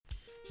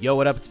Yo,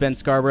 what up? It's Ben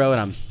Scarborough,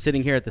 and I'm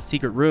sitting here at the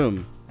secret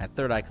room at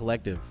Third Eye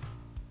Collective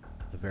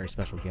with a very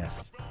special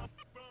guest,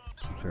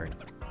 TCurry.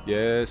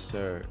 Yes,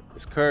 sir.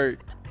 It's Kurt.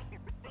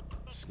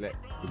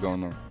 What's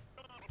going on?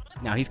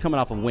 Now, he's coming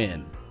off a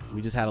win.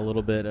 We just had a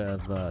little bit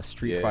of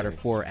Street Fighter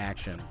 4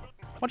 action.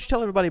 Why don't you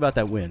tell everybody about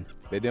that win?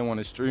 They didn't want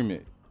to stream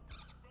it,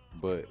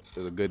 but it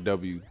was a good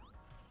W. You know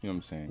what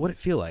I'm saying? What'd it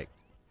feel like?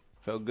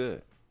 Felt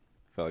good.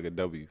 Felt like a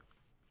W.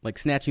 Like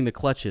snatching the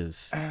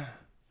clutches.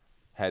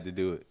 Had to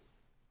do it.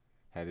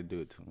 Had to do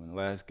it to win the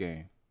last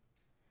game.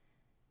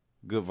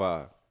 Good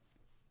vibe.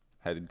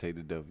 Had to take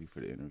the W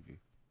for the interview.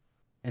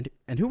 And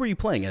who were you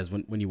playing as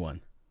when you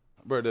won?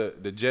 Bro,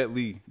 the Jet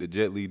Li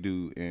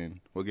dude in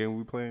what game were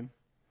we playing?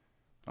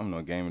 I don't know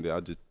what game it is. I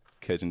was just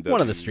catching W's. One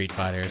of the Street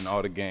Fighters. In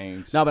all the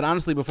games. No, but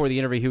honestly, before the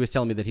interview, he was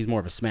telling me that he's more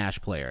of a Smash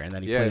player and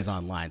that he plays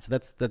online. So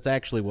that's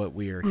actually what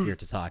we're here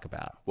to talk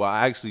about. Well,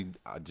 I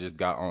just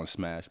got on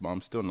Smash, but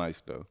I'm still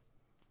nice though.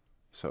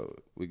 So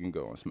we can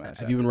go on Smash.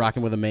 Have you been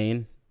rocking with a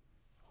main?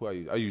 Who I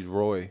use? I use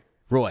Roy.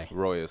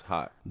 Roy is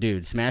hot.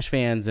 Dude, Smash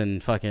fans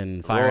and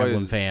fucking Fire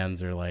Emblem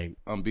fans are like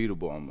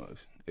unbeatable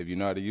almost. If you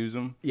know how to use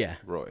them, yeah.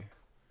 Roy.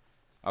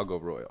 I'll go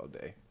Roy all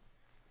day.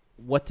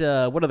 What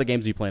other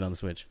games are you playing on the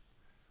Switch?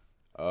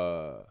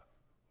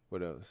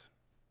 What else?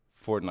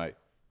 Fortnite.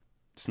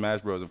 Smash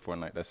Bros. And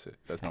Fortnite. That's it.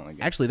 That's the only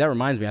game. Actually, that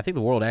reminds me. I think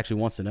the world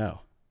actually wants to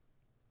know.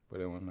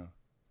 But they want to know.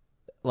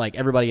 Like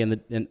everybody in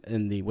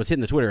the was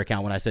hitting the Twitter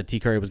account when I said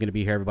TCurry was going to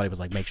be here. Everybody was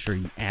like, make sure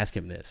you ask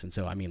him this. And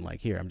so I mean, like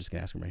here, I'm just going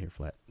to ask him right here,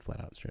 flat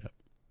out, straight up.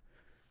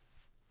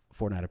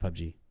 Fortnite or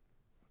PUBG?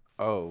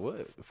 Oh,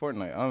 what?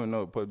 Fortnite. I don't even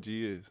know what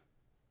PUBG is.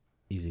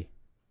 Easy.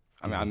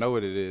 I mean, I know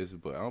what it is,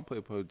 but I don't play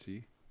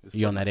PUBG.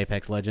 You on that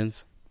Apex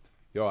Legends?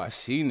 Yo, I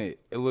seen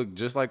it. It looked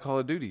just like Call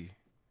of Duty,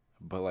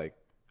 but like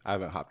I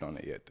haven't hopped on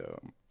it yet though.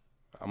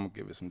 I'm gonna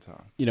give it some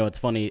time. You know, it's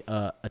funny.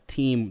 A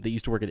team that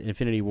used to work at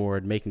Infinity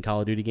Ward making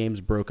Call of Duty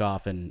games broke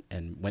off and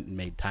went and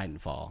made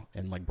Titanfall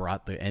and like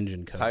brought the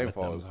engine code.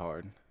 Titanfall is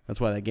hard. That's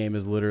why that game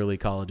is literally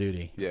Call of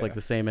Duty. Yeah. It's like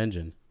the same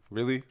engine.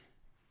 Really?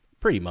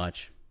 Pretty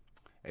much.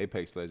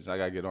 Apex Legends. I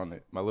gotta get on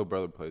it. My little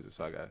brother plays it,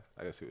 so I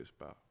gotta see what it's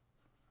about.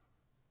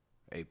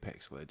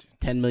 Apex Legends.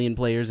 10 million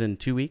players in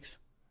 2 weeks.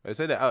 They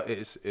said that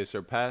it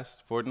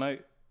surpassed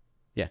Fortnite.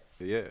 Yeah.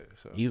 Yeah.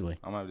 So easily.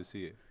 I'm gonna have to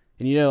see it.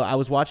 And you know, I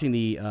was watching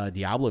the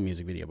Diablo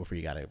music video before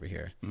you got over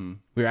here. Mm-hmm.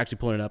 We were actually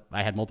pulling it up.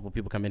 I had multiple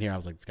people come in here. I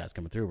was like, this guy's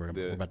coming through. We're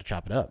about to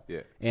chop it up.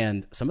 Yeah.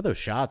 And some of those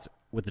shots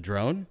with the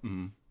drone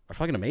are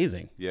fucking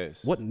amazing.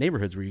 Yes. What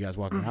neighborhoods were you guys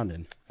walking around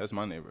in? That's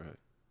my neighborhood.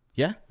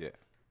 Yeah? Yeah.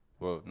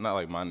 Well, not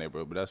like my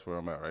neighborhood, but that's where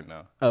I'm at right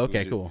now. Oh,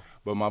 okay, cool.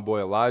 But my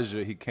boy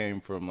Elijah, he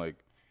came from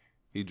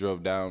he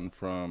drove down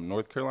from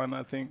North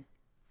Carolina, I think.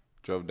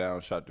 Drove down,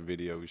 shot the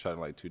video. We shot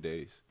in like 2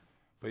 days.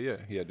 But yeah,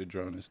 he had the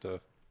drone and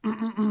stuff.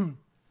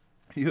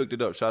 He hooked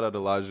it up. Shout out to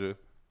Elijah.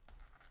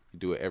 He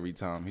do it every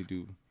time.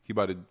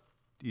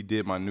 He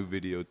did my new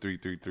video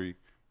 333.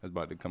 That's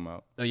about to come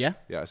out. Oh yeah?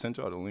 Yeah, I sent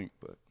y'all the link,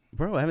 but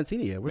bro, I haven't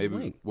seen it yet. Where's the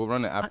link? We'll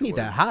run it afterwards. I need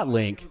that hot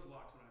link.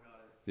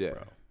 Yeah.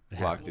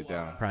 Locked it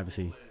down.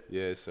 Privacy.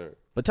 Yes, sir.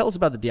 But tell us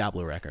about the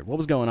Diablo record. What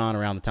was going on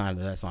around the time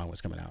that song was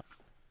coming out?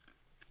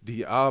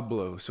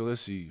 Diablo. So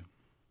let's see.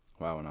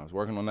 Wow, when I was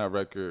working on that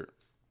record,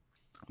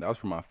 that was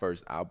for my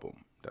first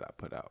album that I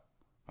put out.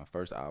 My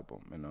first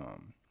album. And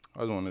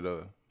I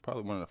was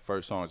probably one of the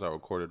first songs I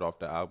recorded off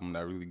the album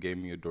that really gave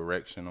me a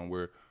direction on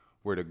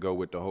where to go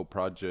with the whole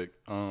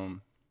project.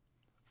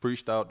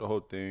 Freestyled the whole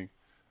thing.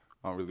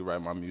 I don't really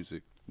write my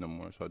music no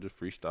more, so I just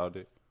freestyled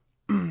it.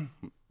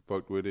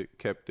 Fucked with it,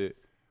 kept it.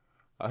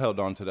 I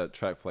held on to that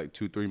track for like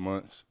 2-3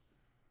 months.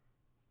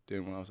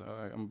 Then when I was like, all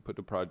right, I'm gonna put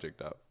the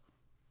project out,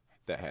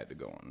 that had to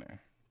go on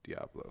there.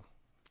 Diablo.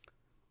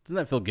 Doesn't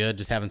that feel good,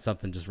 just having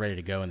something just ready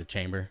to go in the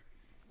chamber?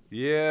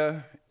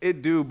 Yeah,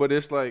 it do, but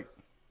it's like,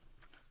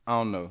 I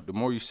don't know. The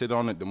more you sit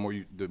on it,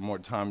 the more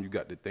time you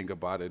got to think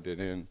about it,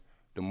 and then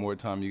the more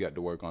time you got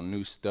to work on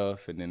new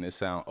stuff, and then it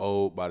sound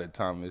old by the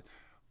time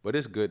but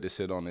it's good to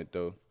sit on it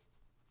though.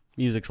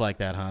 Music's like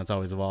that, huh? It's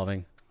always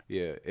evolving.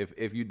 Yeah,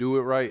 if you do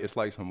it right, it's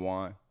like some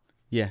wine.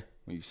 Yeah.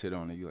 When you sit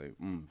on it, you're like,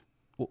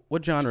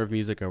 What genre of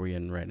music are we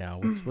in right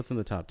now? What's in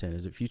the top 10?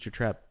 Is it future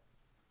trap?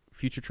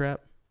 Future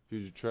trap?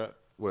 Future trap?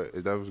 What,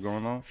 is that what's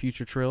going on?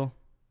 Future trill?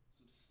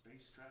 Some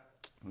space trap?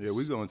 Yeah,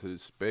 we going to the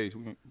space.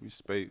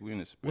 We in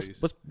the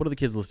space. What are the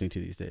kids listening to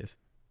these days?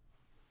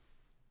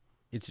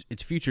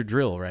 It's future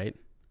drill, right?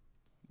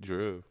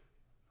 Drill.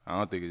 I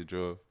don't think it's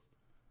drill.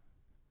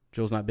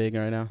 Drill's not big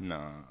right now?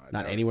 Nah.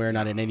 Not anywhere,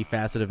 not in any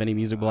facet of any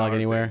music blog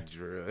anywhere?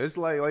 Drill. It's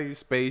like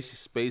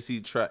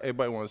spacey trap.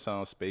 Everybody want to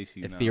sound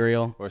spacey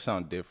ethereal now. Or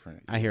sound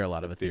different. I hear a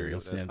lot of ethereal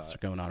synths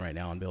going on right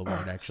now on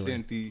Billboard, actually.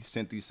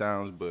 Synthy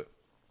sounds, but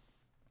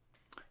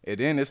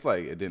then it's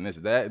like then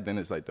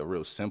it's like the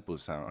real simple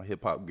sound.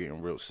 Hip hop getting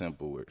real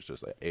simple where it's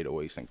just like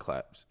 808s and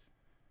claps.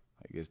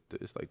 Like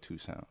it's like two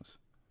sounds.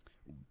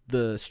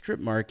 The strip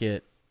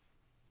market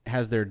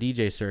has their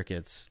DJ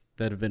circuits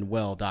that have been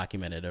well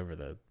documented over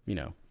the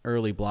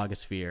early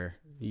blogosphere.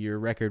 Your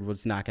record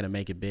was not going to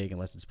make it big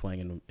unless it's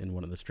playing in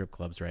one of the strip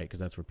clubs, right? Because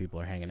that's where people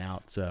are hanging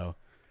out. So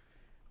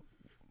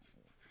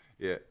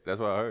Yeah, that's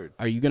what I heard.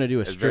 Are you gonna do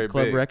a It's strip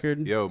club big.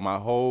 record? Yo, my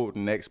whole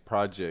next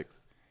project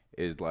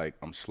is like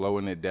I'm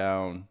slowing it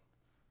down.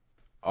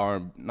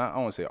 I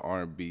want to say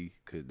R&B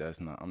because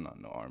I'm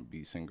not no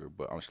R&B singer,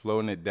 but I'm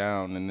slowing it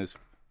down and it's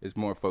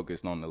more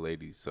focused on the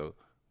ladies. So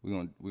we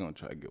gonna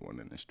try to get one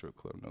in the strip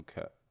club. No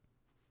cap.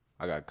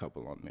 I got a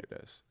couple on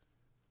there.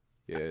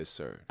 Yes,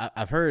 sir.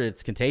 I've heard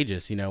it's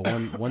contagious.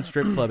 One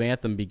strip club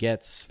anthem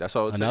begets That's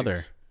all it another.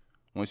 takes.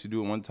 Once you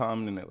do it one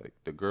time, then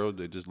the girls,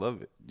 they just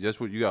love it. That's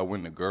what you got to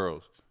win the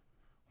girls.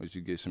 Once you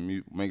get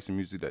make some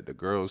music that the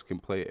girls can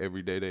play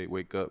every day. They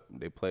wake up,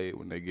 they play it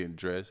when they get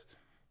dressed,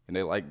 and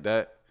they like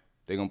that.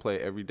 They gonna play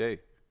it every day.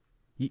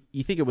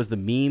 You think it was the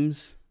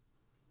memes,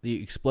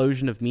 the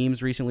explosion of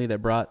memes recently that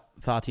brought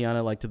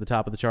Tatiana to the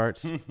top of the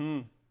charts?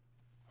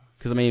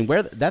 Because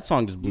where that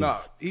song just blew. Nah,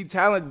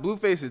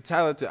 Blueface is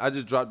talented. I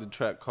just dropped a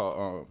track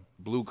called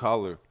Blue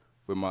Collar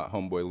with my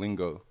homeboy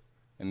Lingo,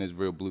 and it's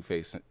real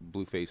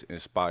Blueface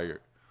inspired.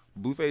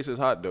 Blueface is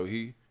hot though.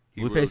 He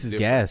Blueface is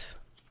gas.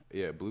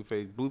 Yeah,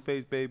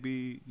 Blueface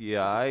baby.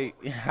 Yeah,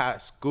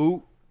 hot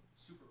scoop.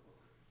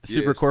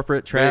 Super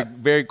corporate trap.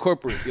 Very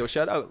corporate. Yo,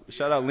 shout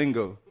out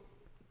Lingo.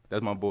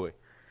 That's my boy.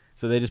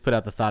 So they just put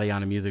out the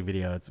Tatiana music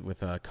video. It's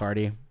with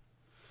Cardi, and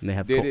they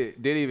have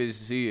Didn't even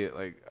see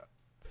it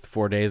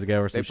 4 days ago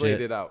or some shit. They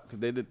played it out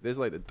because there's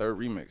the third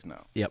remix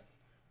now. Yep.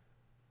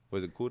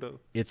 Was it cool though?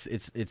 It's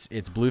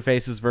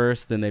Blueface's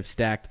verse. Then they've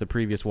stacked the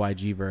previous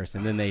YG verse,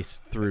 and then they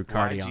threw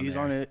Cardi YG's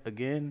on there. on it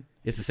again.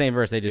 It's the same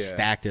verse. They just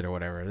stacked it or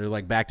whatever.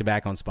 They're back to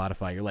back on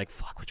Spotify. You're like,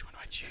 fuck, which one do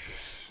I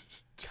choose?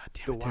 God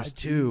damn it, there's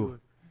two.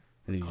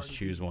 And then you just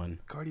choose one.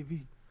 Cardi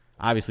B.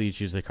 Obviously, you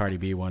choose the Cardi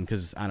B one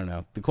because, I don't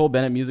know, the Cole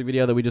Bennett music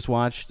video that we just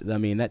watched,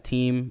 that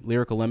team,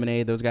 Lyrical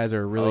Lemonade, those guys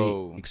are a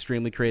really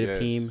extremely creative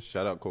team.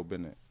 Shout out Cole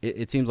Bennett.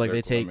 It seems like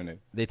they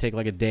take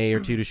a day or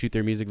two to shoot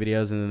their music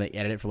videos, and then they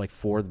edit it for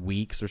 4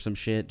 weeks or some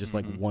shit, just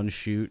one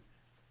shoot.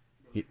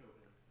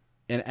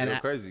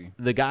 And crazy.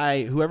 The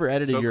guy, whoever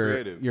edited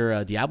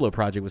your Diablo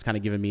project was kind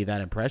of giving me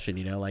that impression,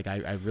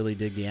 I really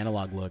dig the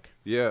analog look.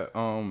 Yeah,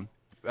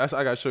 that's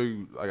I gotta show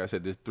you. Like I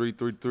said, this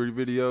 333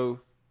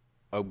 video,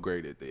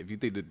 upgrade it. If you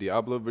think the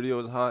Diablo video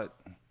is hot,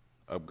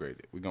 upgrade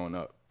it. We going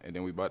up, and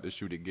then we about to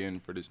shoot again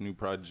for this new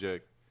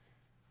project.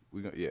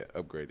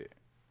 Upgrade it.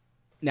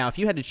 Now, if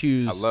you had to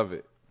choose, I love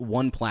it.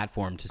 One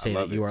platform to say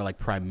that you are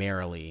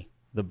primarily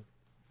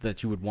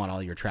that you would want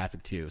all your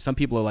traffic to. Some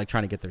people are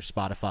trying to get their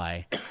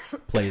Spotify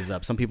plays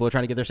up. Some people are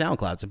trying to get their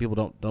SoundCloud. Some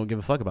people don't give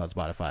a fuck about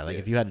Spotify.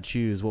 If you had to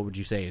choose, what would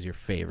you say is your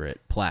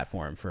favorite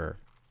platform for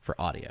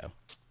audio?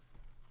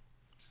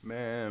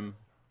 Man,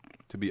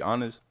 to be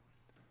honest,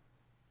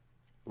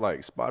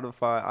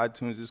 Spotify,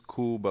 iTunes is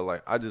cool,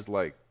 but I just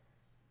like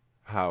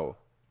how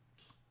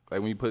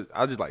when you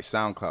I just like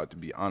SoundCloud, to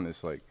be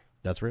honest.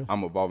 That's real.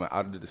 I'm evolving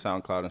out of the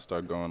SoundCloud and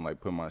start going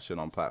put my shit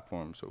on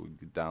platforms so we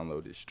can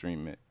download it, stream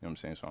it. You know what I'm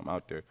saying? So I'm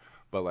out there.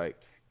 But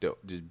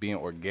just being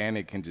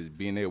organic and just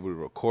being able to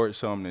record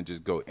something and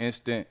just go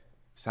instant,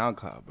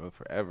 SoundCloud, bro,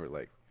 forever.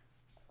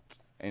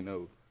 Ain't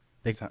no.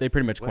 They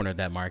pretty much cornered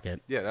that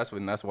market. Yeah,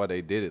 that's why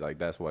they did it.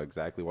 That's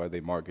exactly why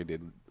they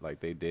marketed like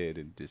they did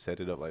and just set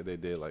it up like they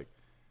did.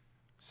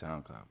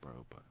 SoundCloud,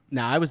 bro. But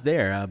now I was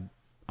there.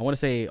 I want to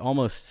say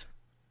almost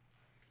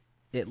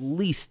at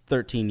least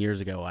 13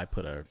 years ago. I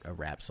put a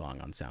rap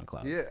song on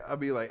SoundCloud. Yeah, I'd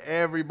be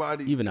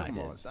everybody. Even I did.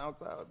 On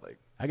SoundCloud,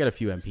 I got a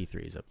few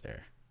MP3s up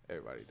there.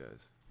 Everybody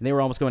does. And they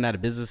were almost going out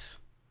of business.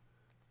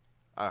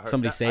 I heard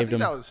Somebody saved them.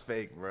 That was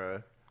fake,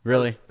 bro.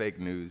 Really? Fake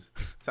news.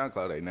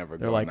 SoundCloud ain't never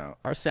They're going out.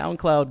 Our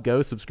SoundCloud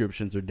Go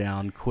subscriptions are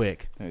down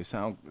quick. Hey, this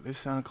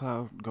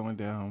SoundCloud going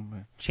down,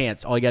 man.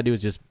 Chance, all you gotta do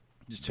is just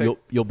check.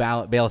 You'll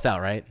bail us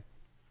out, right?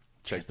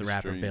 Check the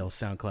rapper stream. Bails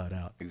SoundCloud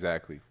out.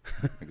 Exactly.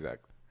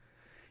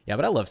 Yeah,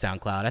 but I love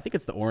SoundCloud. I think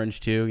it's the Orange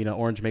too.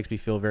 Orange makes me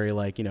feel very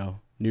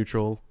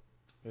neutral.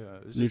 Yeah,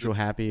 neutral,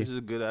 happy. This is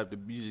a good app to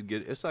you just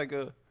get. It's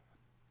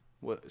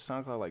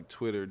SoundCloud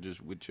Twitter,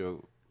 just with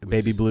your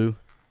baby blue.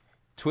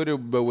 Twitter,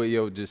 but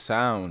with just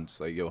sounds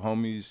your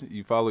homies.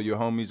 You follow your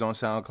homies on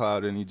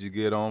SoundCloud, and you just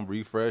get on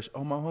refresh.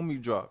 Oh, my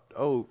homie dropped.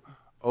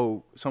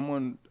 Oh,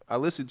 someone I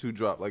listened to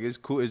dropped. It's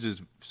cool. It's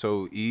just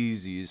so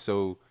easy. It's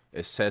so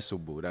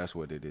accessible. That's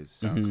what it is.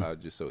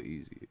 SoundCloud just so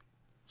easy.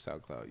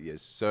 SoundCloud,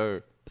 yes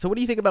sir. So what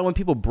do you think about when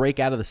people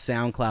break out of the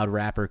SoundCloud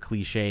rapper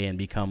cliche and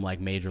become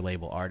major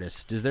label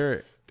artists?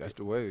 That's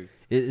the way.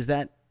 Is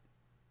that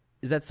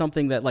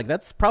something that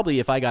that's probably,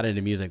 if I got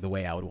into music, the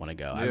way I would want to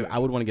go? Yeah. I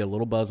would want to get a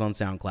little buzz on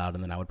SoundCloud,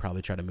 and then I would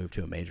probably try to move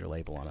to a major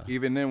label on a.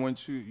 Even then,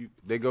 once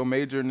they go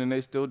major, and then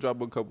they still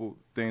drop a couple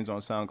things on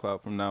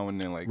SoundCloud from now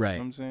and then. Right. You know what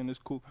I'm saying? It's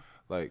cool.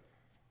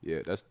 Yeah,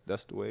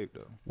 that's the wave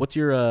though. What's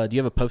your do you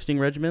have a posting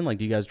regimen?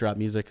 Do you guys drop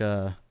music?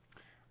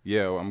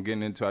 Yeah, I'm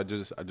getting into. I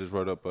just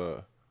wrote up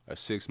a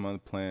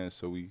 6-month plan,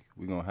 so we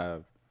gonna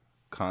have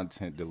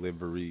content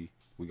delivery.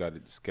 We got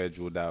it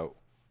scheduled out.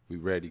 We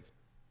ready.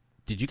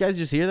 Did you guys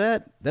just hear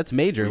that? That's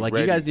major.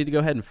 You guys need to go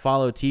ahead and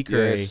follow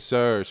TCurry. Yes,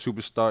 sir.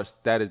 Superstar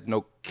status,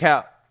 no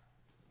cap.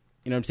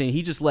 You know what I'm saying?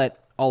 He just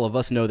let all of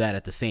us know that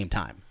at the same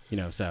time.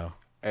 So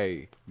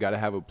hey, gotta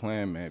have a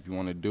plan, man. If you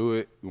want to do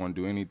it, you want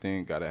to do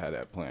anything, gotta have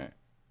that plan.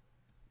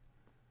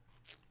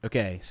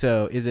 Okay,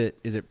 so is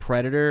it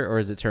Predator or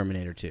is it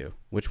Terminator 2?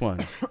 Which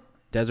one?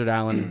 Desert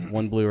Island,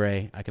 1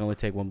 Blu-ray. I can only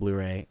take 1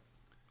 Blu-ray.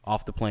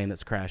 Off the plane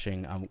that's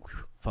crashing.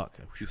 Fuck.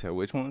 You said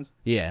which ones?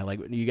 Yeah, like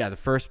you got the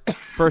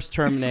first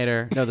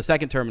Terminator. No, the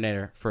second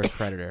Terminator, first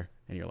Predator,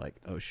 and you're like,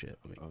 oh shit.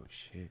 Oh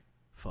shit.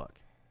 Fuck.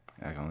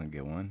 I can only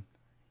get one.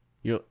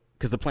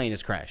 Because the plane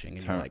is crashing,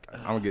 and you're like,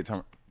 I'm gonna get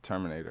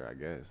Terminator, I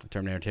guess.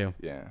 Terminator 2.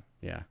 Yeah.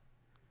 Yeah.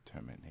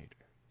 Terminator.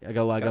 I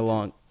got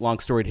a long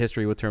storied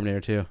history with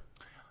Terminator 2.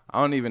 I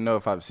don't even know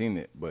if I've seen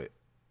it, but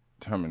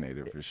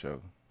Terminator for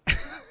sure.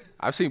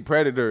 I've seen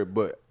Predator,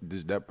 but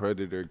just that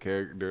Predator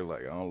character,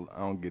 like I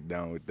don't get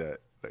down with that.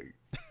 Like,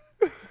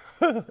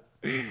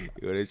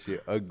 yo, that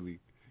shit ugly.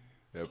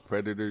 That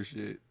Predator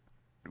shit,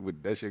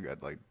 with that shit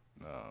got like,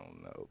 I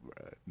don't know,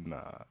 bro. Nah,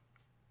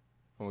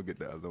 I'm gonna get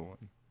the other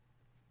one.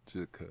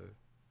 Just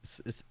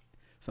cause.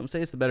 Some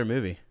say it's the better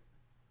movie.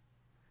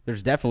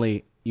 There's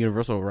definitely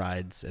Universal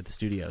rides at the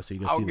studio, so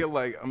you go see. I'll get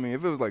like, I mean,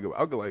 if it was like,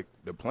 I'll get like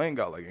the plane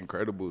got like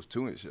Incredibles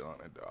 2 and shit on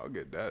it. I'll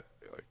get that.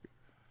 Like,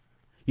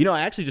 you know,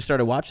 I actually just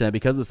started watching that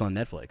because it's on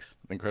Netflix.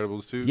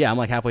 Incredibles 2? Yeah, I'm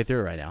like halfway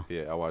through it right now.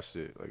 Yeah, I watched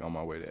it like on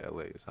my way to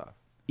LA. It's hot.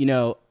 You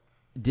know,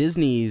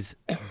 Disney's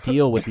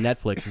deal with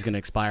Netflix is going to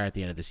expire at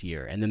the end of this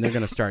year, and then they're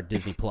going to start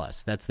Disney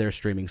Plus. That's their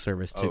streaming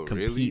service to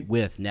compete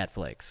with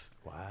Netflix.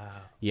 Wow.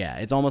 Yeah,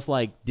 it's almost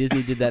like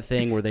Disney did that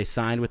thing where they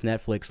signed with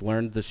Netflix,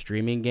 learned the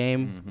streaming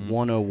game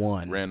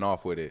 101. Ran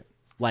off with it.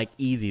 Like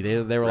easy.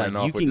 They were like,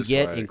 you can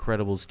get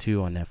Incredibles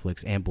 2 on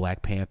Netflix and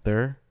Black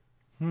Panther.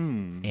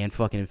 And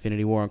fucking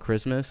Infinity War on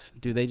Christmas.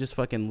 Dude, they just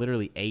fucking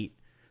literally ate.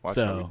 Watch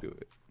how we do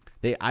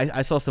it.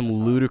 I saw some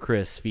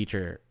ludicrous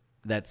feature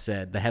that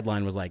said, the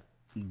headline was like,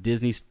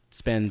 Disney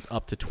spends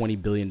up to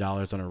 $20 billion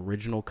on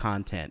original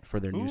content for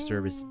their new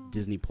service,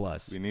 Disney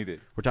Plus. We need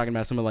it. We're talking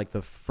about some of like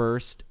the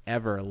first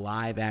ever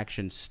live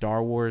action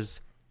Star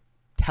Wars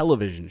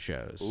television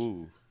shows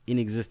in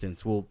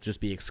existence will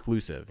just be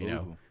exclusive. You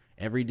know,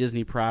 every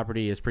Disney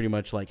property is pretty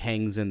much like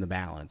hangs in the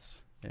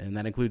balance, and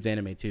that includes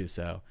anime too.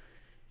 So,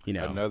 you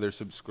know, another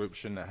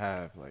subscription to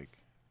have, like.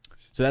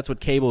 So that's what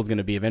cable is going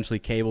to be. Eventually,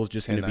 cable is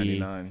just going to be.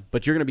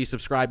 But you're going to be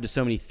subscribed to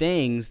so many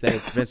things that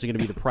it's eventually going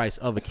to be the price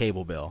of a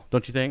cable bill.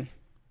 Don't you think?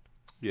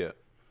 Yeah.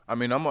 I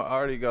mean, I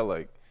already got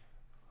like,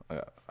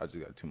 I just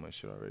got too much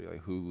shit already.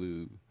 Like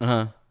Hulu.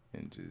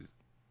 And just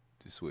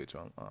to switch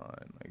on.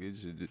 Like it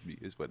should just be,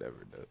 it's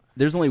whatever though.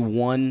 There's only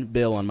one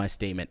bill on my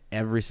statement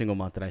every single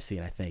month that I see,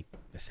 and I think,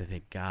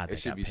 God, it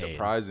should be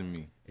surprising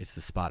me. It's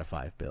the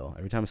Spotify bill.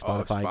 Every time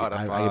Spotify.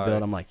 I get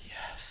billed, I'm like,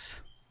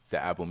 yes.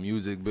 The Apple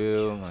Music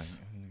bill. Yes.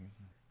 Like,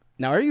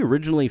 now, are you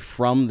originally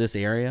from this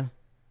area?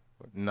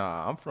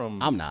 Nah,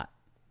 I'm not.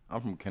 I'm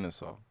from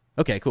Kennesaw.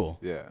 Okay, cool.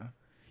 Yeah.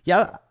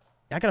 Yeah,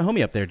 I got a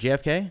homie up there,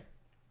 JFK.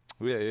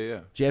 Yeah.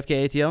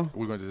 JFK ATL?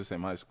 We're going to the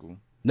same high school.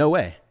 No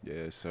way.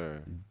 Yes,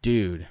 sir.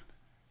 Dude.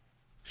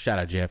 Shout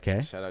out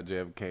JFK. Shout out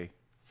JFK.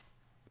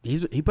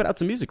 He put out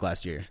some music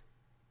last year.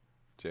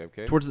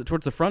 JFK? Towards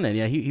the front end,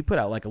 yeah. He put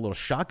out like a little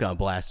shotgun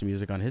blast of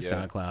music on his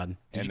SoundCloud.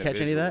 Did you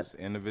catch any of that?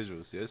 And the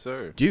visuals, yes,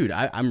 sir. Dude,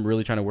 I'm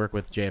really trying to work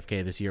with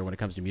JFK this year when it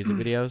comes to music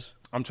videos.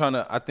 I'm trying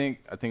to. I think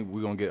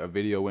we're gonna get a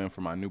video in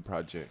for my new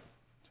project.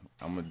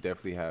 I'm gonna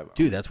definitely have.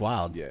 Dude, that's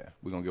wild. Yeah,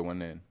 we're gonna get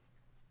one in.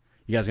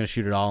 You guys gonna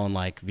shoot it all in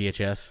like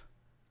VHS?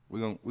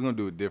 We're gonna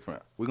do it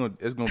different.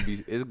 It's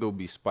gonna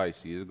be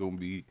spicy. It's gonna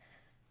be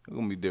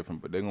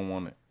different, but they're gonna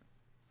want it.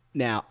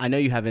 Now I know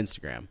you have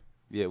Instagram.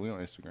 Yeah, we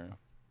on Instagram.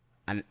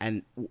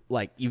 And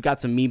like you've got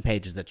some meme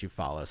pages that you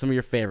follow. Some of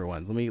your favorite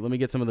ones. Let me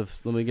get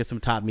some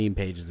top meme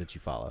pages that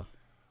you follow.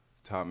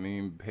 Top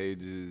meme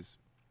pages.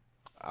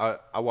 I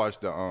watch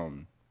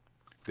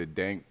the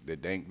dank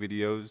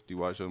videos. Do you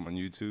watch them on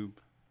YouTube?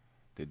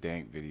 The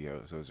dank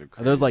videos. Those are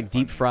crazy. Are those like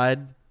deep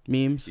fried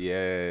memes?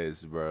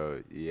 Yes,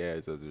 bro.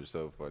 Yes, those are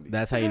so funny.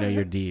 That's how you know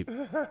you're deep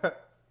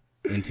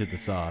into the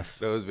sauce.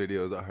 Those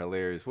videos are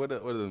hilarious. What are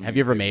the Have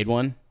you ever made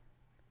one?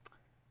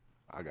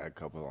 I got a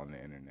couple on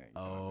the internet.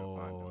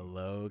 Oh,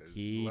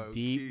 low-key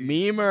deep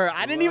memer.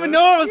 I didn't even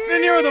know I was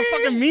sitting here with a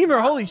fucking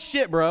memer. Holy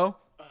shit, bro.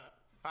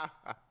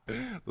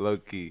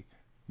 Low-key.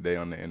 They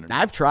on the internet.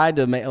 I've tried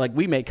to make, like,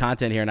 we make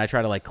content here, and I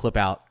try to, like, clip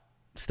out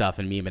stuff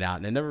and meme it out,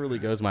 and it never really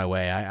goes my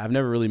way. I've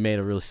never really made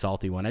a really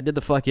salty one. I did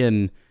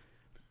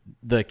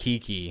the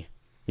Kiki.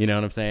 You know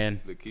what I'm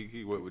saying? The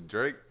Kiki, what, with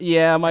Drake?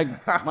 Yeah, my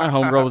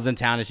homegirl was in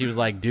town, and she was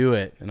like, do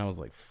it. And I was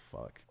like,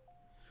 fuck.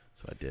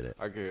 So I did it.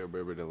 I can't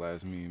remember the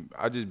last meme.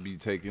 I just be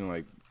taking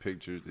like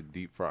pictures and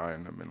deep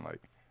frying them and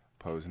like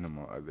posting them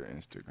on other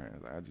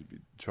Instagrams. Like, I just be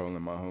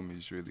trolling my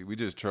homies. Really, we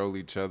just troll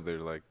each other.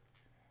 Like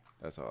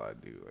that's all I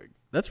do. Like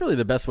that's really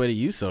the best way to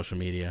use social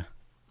media.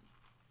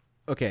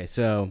 Okay,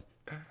 so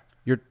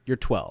you're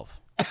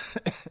 12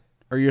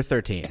 or you're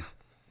 13.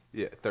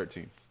 Yeah,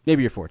 13.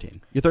 Maybe you're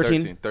 14. You're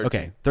 13? 13.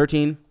 Okay,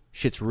 13.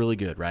 Shit's really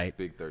good, right?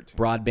 Big 13.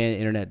 Broadband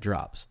internet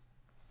drops.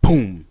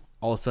 Boom.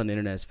 All of a sudden,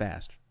 internet is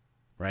fast,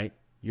 right?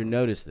 You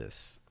notice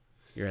this.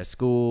 You're at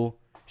school,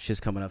 shit's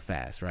coming up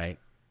fast, right?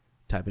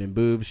 Typing in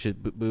boobs,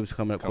 boobs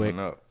coming up quick.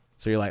 Up.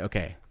 So you're like,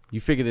 okay, you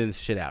figured this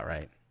shit out,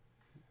 right?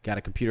 Got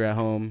a computer at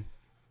home.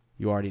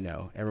 You already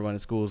know. Everyone in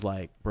school is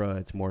like, bruh,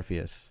 it's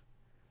Morpheus.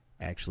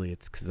 Actually,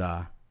 it's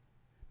Kazaa.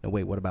 No,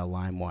 wait, what about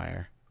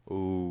Limewire?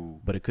 Ooh.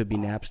 But it could be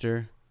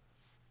Napster.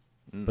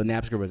 But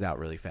Napster was out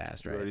really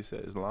fast, right? You already said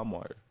it's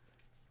LimeWire.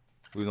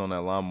 We was on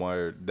that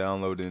LimeWire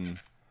downloading.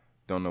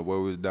 Don't know where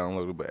we was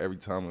downloading, but every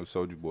time it was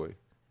Soulja Boy.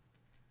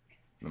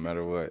 No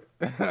matter what.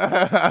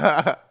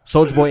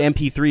 Soulja Boy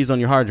MP3s on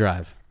your hard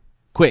drive.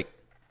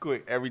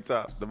 Quick, every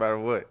time, no matter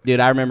what. dude.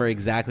 I remember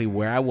exactly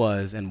where I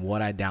was and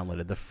what I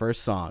downloaded. The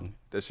first song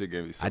That shit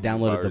gave me so I many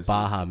downloaded, the viruses.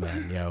 Baja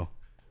Man, yo.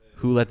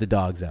 Who Let the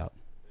Dogs Out?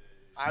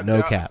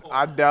 No cap.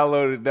 I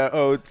downloaded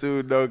that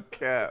too, no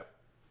cap.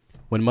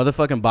 When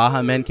motherfucking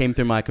Baja Men came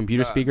through my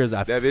computer speakers,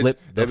 I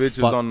flipped the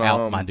fuck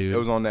out, my dude. It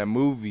was on that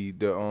movie,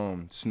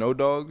 the Snow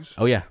Dogs.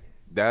 Oh yeah.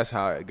 That's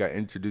how I got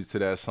introduced to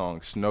that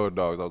song, Snow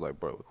Dogs. I was like,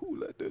 bro, who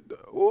let the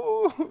dog?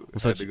 Ooh.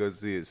 I had to go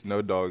see it.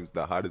 Snow Dogs,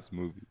 the hottest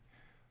movie.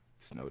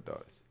 Snow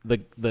Dogs.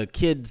 The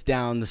kids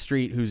down the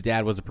street whose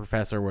dad was a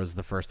professor was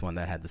the first one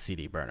that had the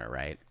CD burner,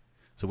 right?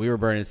 So we were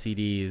burning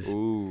CDs,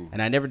 Ooh.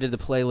 and I never did the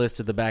playlist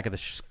at the back of the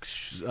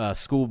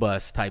school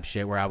bus type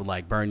shit where I would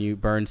like burn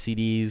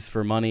CDs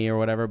for money or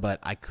whatever. But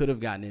I could have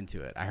gotten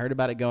into it. I heard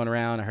about it going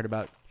around. I heard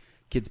about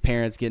kids'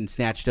 parents getting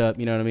snatched up.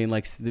 You know what I mean?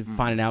 Like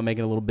finding out,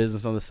 making a little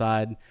business on the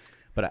side.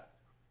 But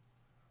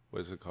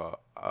What's it called?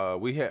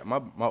 We had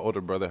my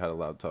older brother had a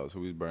laptop, so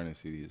we was burning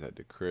CDs at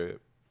the crib.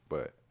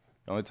 But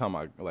the only time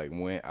I like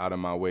went out of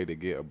my way to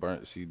get a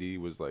burnt CD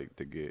was like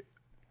to get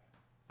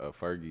a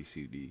Fergie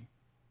CD.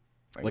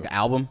 Like an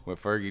album? When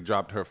Fergie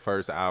dropped her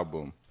first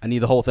album. I need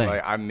the whole thing.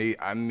 Like I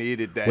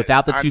needed that.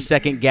 Without the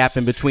 2-second gap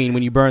in between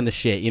when you burn the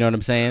shit. You know what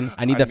I'm saying?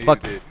 I needed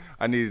it.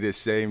 I needed it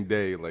same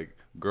day. Like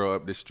girl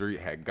up the street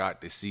had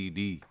got the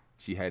CD.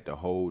 She had to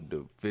hold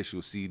the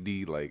official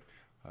CD. Like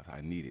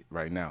I need it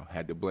right now.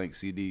 Had the blank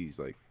CDs.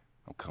 Like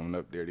I'm coming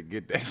up there to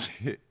get that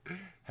shit.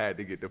 Had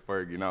to get the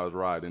Fergie and I was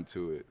riding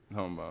to it.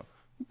 Talking about,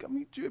 got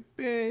me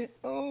dripping.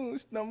 Oh,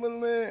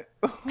 stumbling.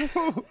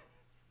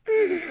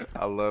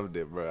 I loved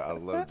it, bro. I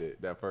loved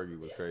it. That Fergie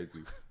was crazy.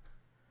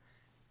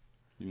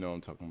 You know what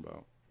I'm talking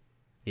about.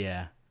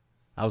 Yeah.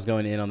 I was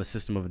going in on the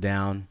System of a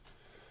Down.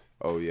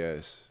 Oh,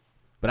 yes.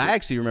 But I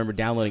actually remember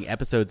downloading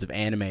episodes of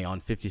anime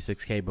on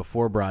 56K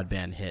before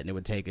broadband hit, and it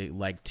would take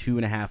like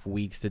 2.5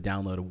 weeks to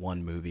download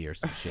one movie or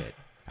some shit.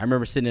 I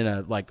remember sitting in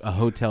a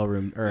hotel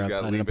room or an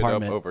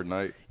apartment. It up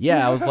overnight.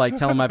 Yeah, I was like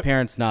telling my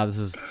parents, "Nah, this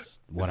is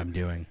what I'm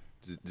doing."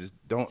 Just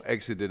don't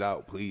exit it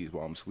out, please,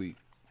 while I'm asleep.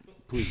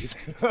 Please.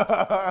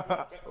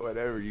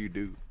 Whatever you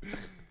do,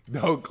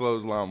 don't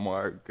close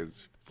LimeWire,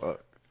 because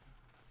fuck.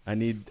 I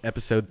need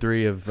episode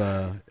 3 of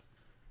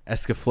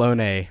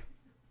Escaflowne,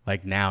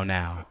 like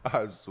now.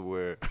 I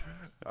swear.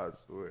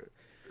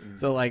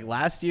 So like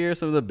last year,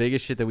 some of the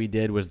biggest shit that we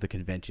did was the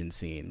convention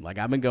scene. Like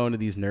I've been going to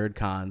these nerd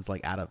cons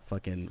like out of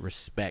fucking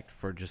respect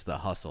for just the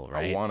hustle,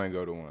 right? I want to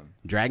go to one.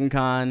 Dragon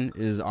Con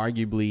is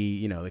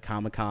arguably, the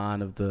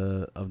Comic-Con of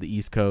the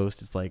East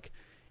Coast. It's like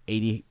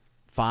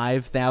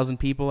 85,000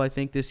 people, I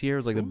think, this year. It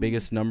was like the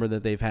biggest number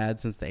that they've had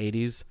since the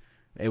 80s.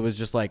 It was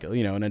just like,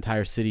 an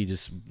entire city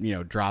just,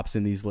 drops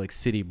in these like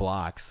city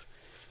blocks.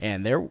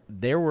 And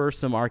there were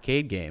some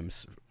arcade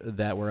games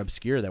that were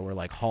obscure that were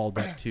like hauled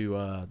up to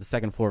the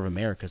second floor of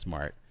America's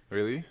Mart.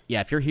 Really?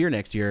 Yeah, if you're here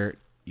next year,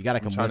 you got to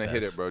come with us. I'm trying to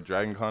hit it, bro.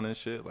 Dragon Con and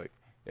shit. Like,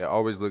 it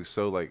always looks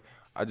so like,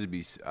 I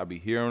be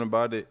hearing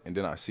about it, and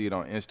then I see it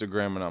on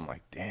Instagram, and I'm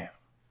like, damn.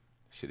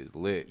 Shit is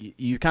lit.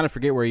 You kind of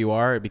forget where you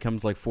are. It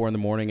becomes like 4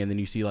 a.m, and then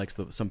you see like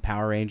some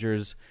Power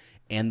Rangers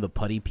and the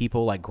putty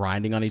people like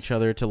grinding on each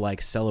other to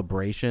like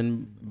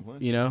celebration. What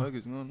the fuck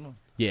is going on?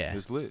 Yeah,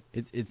 it's lit.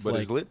 It's but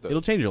like, it's lit though.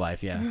 It'll change your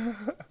life. Yeah,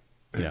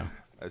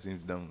 That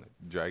seems dumb. Like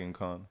Dragon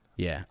Con.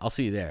 Yeah, I'll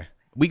see you there.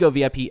 We go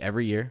VIP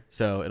every year,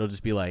 so it'll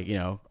just be like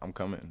I'm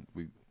coming.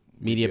 We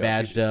media VIP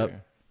badged up.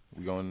 Year.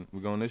 We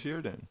going this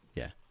year then.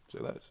 Yeah. So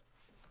that's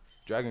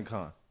Dragon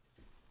Con.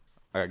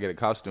 I gotta get a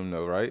costume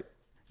though, right?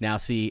 Now,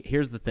 see,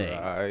 here's the thing.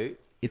 Right.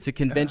 It's a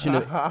convention.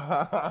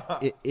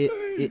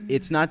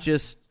 It's not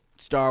just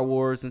Star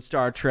Wars and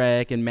Star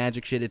Trek and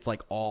magic shit. It's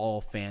like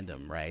all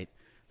fandom, right?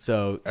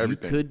 So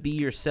everything. You could be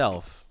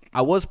yourself.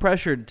 I was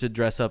pressured to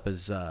dress up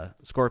as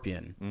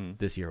Scorpion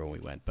this year when we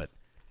went, but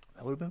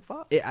that would have been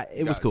fun.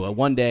 It was cool.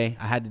 One day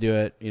I had to do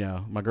it.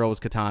 My girl was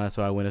Katana,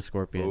 so I went as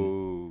Scorpion.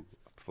 Ooh,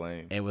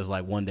 flame. It was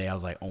like one day. I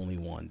was like, only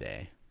one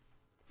day.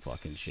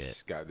 Fucking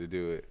shit. Got to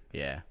do it.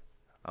 Yeah.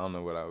 I don't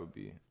know what I would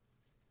be.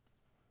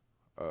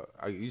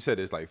 You said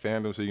it's like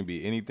fandom, so you can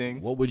be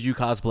anything. What would you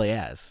cosplay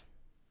as?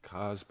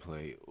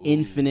 Cosplay. Ooh.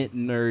 Infinite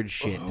nerd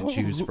shit to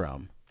choose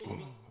from.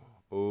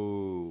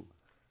 Oh,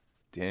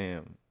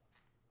 damn.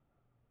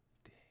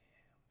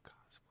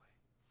 Cosplay.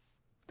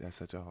 That's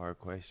such a hard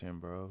question,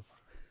 bro.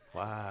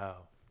 Wow.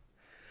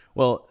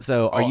 Well,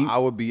 so are you? I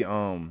would be.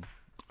 I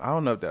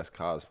don't know if that's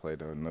cosplay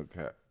though. No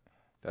cap.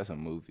 That's a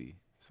movie,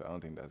 so I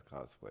don't think that's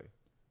cosplay.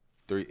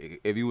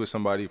 If you was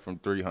somebody from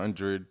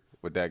 300,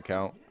 would that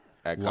count?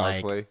 At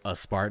cosplay, like a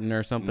Spartan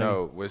or something?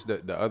 No, was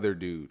the other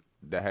dude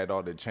that had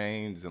all the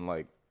chains and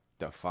like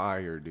the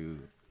fire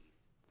dude.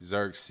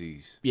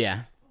 Xerxes.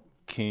 Yeah.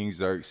 King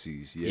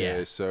Xerxes.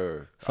 Yes,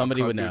 sir.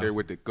 Somebody would know. There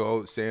with the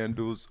gold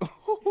sandals.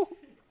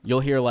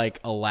 You'll hear like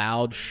a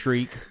loud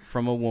shriek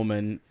from a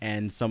woman,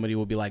 and somebody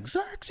will be like,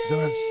 Xerxes!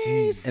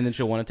 Xerxes. And then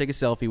she'll want to take a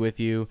selfie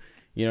with you.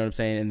 You know what I'm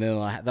saying? And then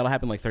that'll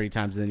happen like 30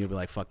 times, and then you'll be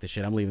like, fuck this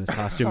shit. I'm leaving this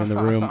costume in the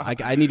room.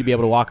 I need to be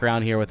able to walk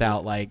around here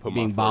without like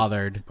being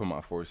bothered. Put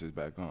my forces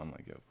back on.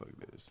 Like, yo, fuck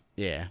this.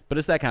 Yeah, but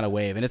it's that kind of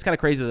wave. And it's kind of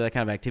crazy that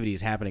kind of activity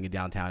is happening in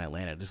downtown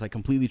Atlanta. It just like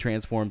completely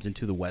transforms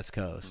into the West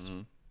Coast.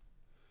 Mm-hmm.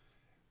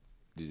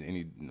 Just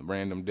any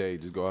random day,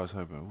 just go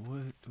outside and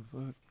what the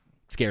fuck?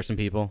 Scare some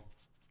people.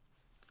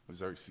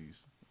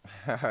 Xerxes.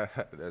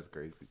 That's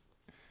crazy.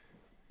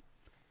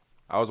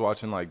 I was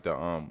watching like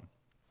the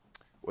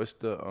what's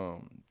the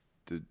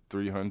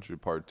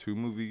 300 Part 2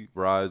 movie,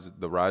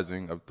 The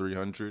Rising of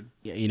 300.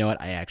 Yeah, you know what?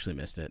 I actually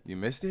missed it. You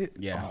missed it?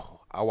 Yeah. Oh,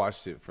 I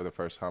watched it for the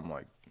first time,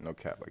 like, no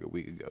cap, like a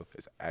week ago.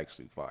 It's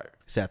actually fire.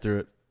 Sat through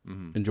it.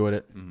 Enjoyed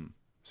it.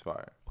 It's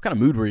fire. What kind of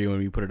mood were you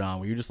when you put it on?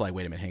 Were you just like,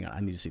 wait a minute, hang on, I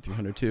need to see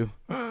 300 too?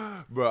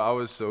 Bro, I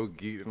was so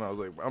geeked, and I was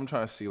like, I'm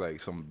trying to see like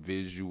some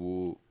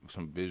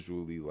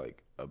visually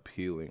like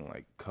appealing,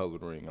 like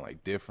coloring, and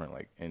like different,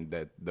 like, and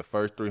that the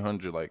first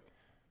 300, like,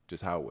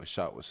 just how it was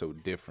shot was so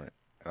different,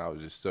 and I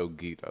was just so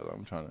geeked. I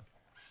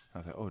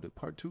was like, oh, the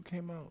Part 2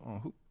 came out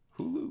on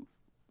Hulu.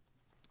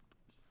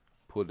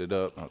 Pulled it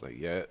up, and I was like,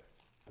 yeah,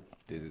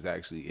 this is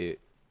actually it.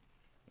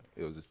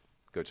 It was just,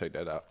 go check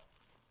that out.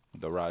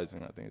 The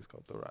Rising, I think it's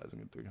called The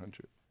Rising of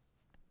 300.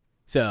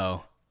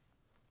 So,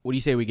 what do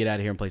you say we get out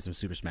of here and play some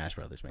Super Smash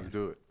Brothers, man? Let's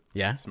do it.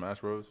 Yeah? Smash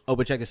Bros. Oh,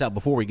 but check this out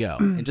before we go.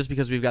 And just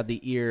because we've got the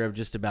ear of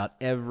just about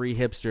every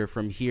hipster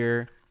from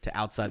here to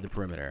outside the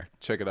perimeter.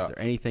 Check it out. Is there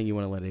anything you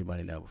want to let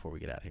anybody know before we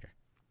get out of here?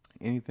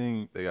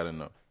 Anything they got to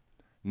know.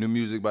 New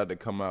music about to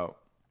come out.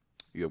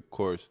 You, of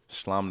course,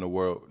 Slime the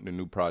World, the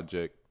new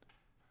project.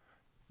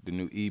 The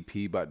new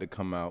EP about to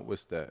come out.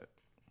 What's that?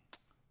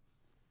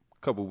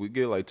 We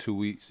get like 2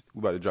 weeks. We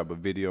about to drop a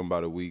video in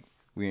about a week.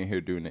 We in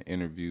here doing an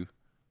interview.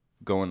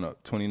 Going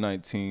up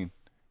 2019.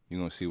 You're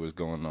going to see what's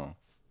going on.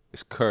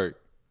 It's Kurt.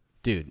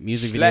 Dude,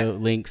 music video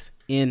links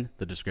in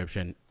the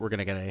description. We're going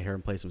to get out of here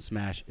and play some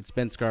Smash. It's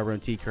Ben Scarborough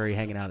and TCurry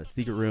hanging out at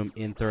Secret Room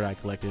in Third Eye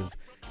Collective.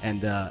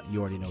 And you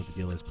already know what the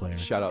deal is, player.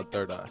 Shout out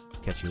Third Eye.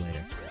 Catch you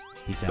later.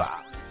 Peace out.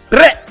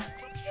 Bye.